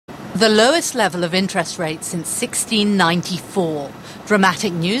The lowest level of interest rates since 1694.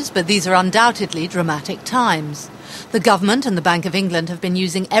 Dramatic news, but these are undoubtedly dramatic times. The government and the Bank of England have been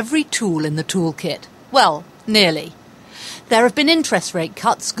using every tool in the toolkit. Well, nearly. There have been interest rate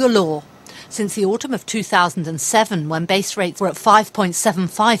cuts galore. Since the autumn of 2007, when base rates were at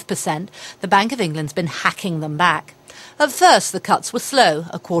 5.75%, the Bank of England's been hacking them back. At first, the cuts were slow,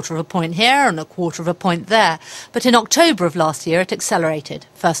 a quarter of a point here and a quarter of a point there. But in October of last year, it accelerated.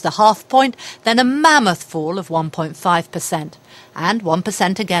 First a half point, then a mammoth fall of 1.5%. And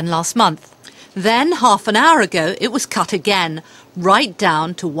 1% again last month. Then, half an hour ago, it was cut again, right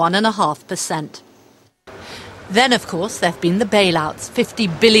down to 1.5%. Then, of course, there have been the bailouts,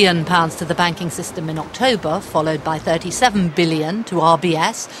 £50 billion to the banking system in October, followed by £37 billion to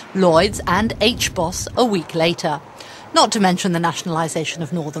RBS, Lloyds and HBOS a week later. Not to mention the nationalisation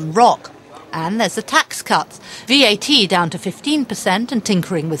of Northern Rock. And there's the tax cuts, VAT down to 15% and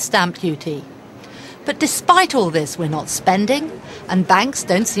tinkering with stamp duty. But despite all this, we're not spending, and banks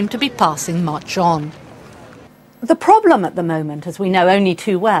don't seem to be passing much on. The problem at the moment, as we know only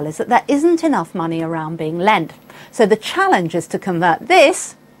too well, is that there isn't enough money around being lent. So the challenge is to convert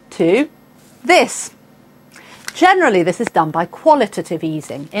this to this. Generally, this is done by qualitative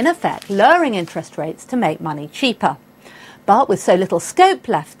easing, in effect lowering interest rates to make money cheaper. But with so little scope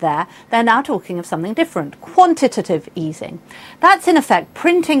left there, they're now talking of something different, quantitative easing. That's in effect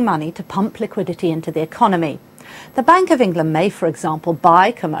printing money to pump liquidity into the economy. The Bank of England may, for example,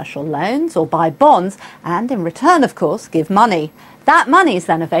 buy commercial loans or buy bonds and, in return, of course, give money. That money is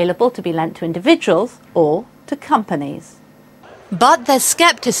then available to be lent to individuals or to companies. But there's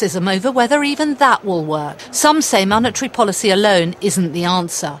scepticism over whether even that will work. Some say monetary policy alone isn't the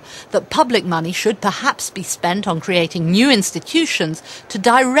answer, that public money should perhaps be spent on creating new institutions to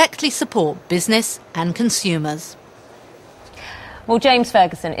directly support business and consumers. Well, James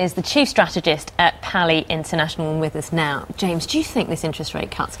Ferguson is the chief strategist at Pali International and with us now. James, do you think this interest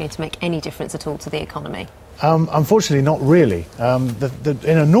rate cut's going to make any difference at all to the economy? Unfortunately, not really.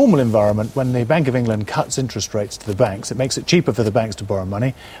 In a normal environment, when the Bank of England cuts interest rates to the banks, it makes it cheaper for the banks to borrow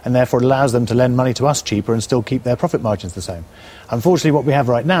money and therefore allows them to lend money to us cheaper and still keep their profit margins the same. Unfortunately, what we have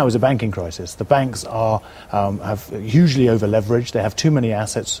right now is a banking crisis. The banks have hugely over-leveraged. They have too many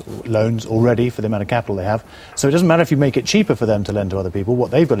assets, loans already for the amount of capital they have. So it doesn't matter if you make it cheaper for them to lend to other people. What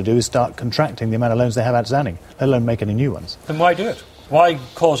they've got to do is start contracting the amount of loans they have outstanding, let alone make any new ones. Then why do it? Why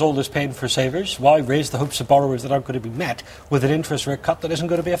cause all this pain for savers? Why raise the hopes of borrowers that aren't going to be met with an interest rate cut that isn't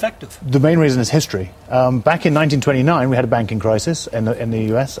going to be effective? The main reason is history. Back in 1929, we had a banking crisis in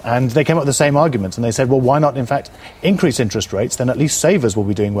the US, and they came up with the same arguments. And they said, well, why not, in fact, increase interest rates? Then at least savers will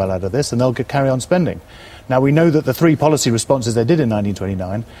be doing well out of this, and they'll carry on spending. Now, we know that the three policy responses they did in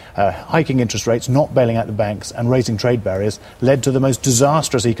 1929, hiking interest rates, not bailing out the banks, and raising trade barriers, led to the most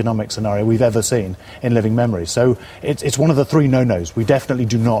disastrous economic scenario we've ever seen in living memory. So it's one of the three no-nos. We definitely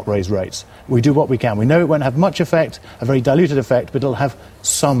do not raise rates. We do what we can. We know it won't have much effect, a very diluted effect, but it'll have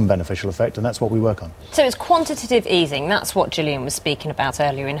some beneficial effect, and that's what we work on. So it's quantitative easing. That's what Gillian was speaking about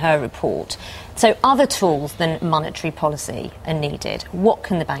earlier in her report. So other tools than monetary policy are needed. What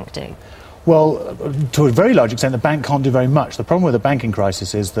can the bank do? Well, to a very large extent, the bank can't do very much. The problem with the banking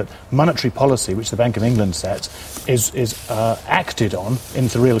crisis is that monetary policy, which the Bank of England sets, is acted on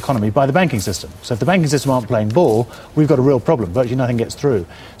into the real economy by the banking system. So if the banking system aren't playing ball, we've got a real problem. Virtually nothing gets through.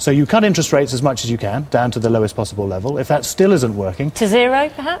 So you cut interest rates as much as you can, down to the lowest possible level. If that still isn't working... To zero,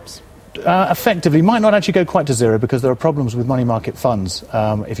 perhaps? Effectively, might not actually go quite to zero because there are problems with money market funds.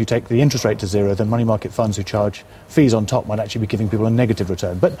 If you take the interest rate to zero, then money market funds who charge fees on top might actually be giving people a negative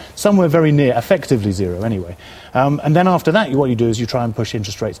return. But somewhere very near, effectively zero anyway. And then after that, what you do is you try and push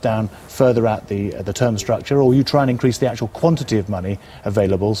interest rates down further out the term structure, or you try and increase the actual quantity of money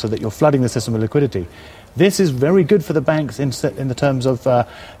available so that you're flooding the system with liquidity. This is very good for the banks in the terms of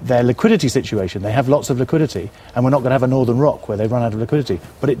their liquidity situation. They have lots of liquidity, and we're not going to have a Northern Rock where they run out of liquidity.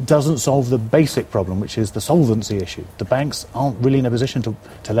 But it doesn't solve the basic problem, which is the solvency issue. The banks aren't really in a position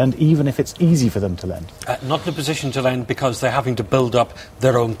to lend, even if it's easy for them to lend. Not in a position to lend because they're having to build up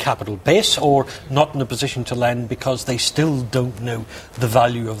their own capital base, or not in a position to lend because they still don't know the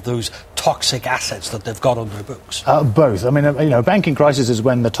value of those toxic assets that they've got on their books? Both. I mean, a banking crisis is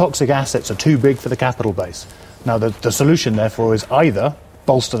when the toxic assets are too big for the capital base. Now, the solution, therefore, is either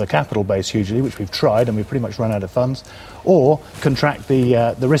bolster the capital base hugely, which we've tried and we've pretty much run out of funds, or contract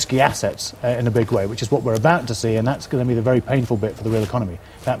the risky assets in a big way, which is what we're about to see, and that's going to be the very painful bit for the real economy.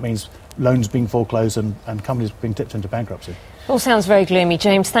 That means loans being foreclosed and companies being tipped into bankruptcy. All sounds very gloomy.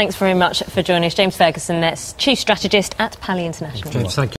 James, thanks very much for joining us. James Ferguson, that's Chief Strategist at Pali International. James, thank you.